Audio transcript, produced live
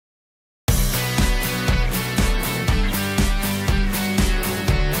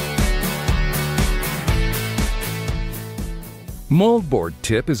Moldboard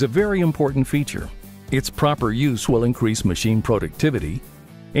tip is a very important feature. Its proper use will increase machine productivity,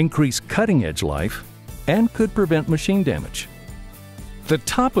 increase cutting edge life, and could prevent machine damage. The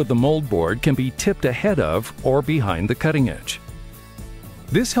top of the moldboard can be tipped ahead of or behind the cutting edge.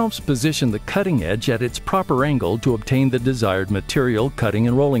 This helps position the cutting edge at its proper angle to obtain the desired material cutting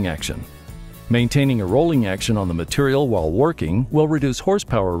and rolling action. Maintaining a rolling action on the material while working will reduce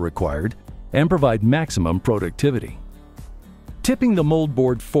horsepower required and provide maximum productivity. Tipping the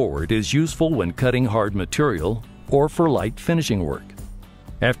moldboard forward is useful when cutting hard material or for light finishing work.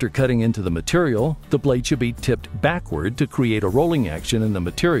 After cutting into the material, the blade should be tipped backward to create a rolling action in the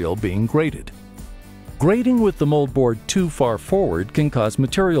material being graded. Grading with the moldboard too far forward can cause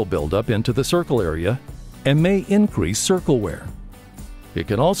material buildup into the circle area and may increase circle wear. It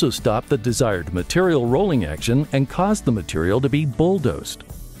can also stop the desired material rolling action and cause the material to be bulldozed.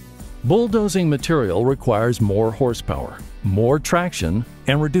 Bulldozing material requires more horsepower, more traction,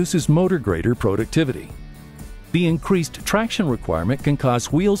 and reduces motor grader productivity. The increased traction requirement can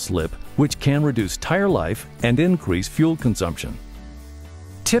cause wheel slip, which can reduce tire life and increase fuel consumption.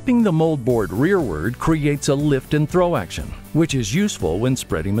 Tipping the moldboard rearward creates a lift and throw action, which is useful when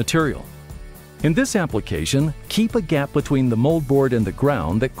spreading material. In this application, keep a gap between the moldboard and the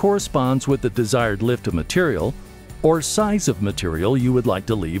ground that corresponds with the desired lift of material or size of material you would like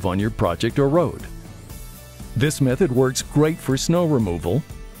to leave on your project or road. This method works great for snow removal,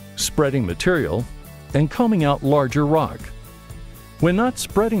 spreading material, and combing out larger rock. When not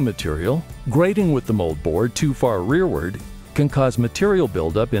spreading material, grading with the moldboard too far rearward can cause material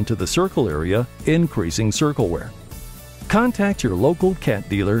buildup into the circle area, increasing circle wear. Contact your local CAT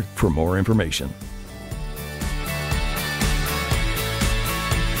dealer for more information.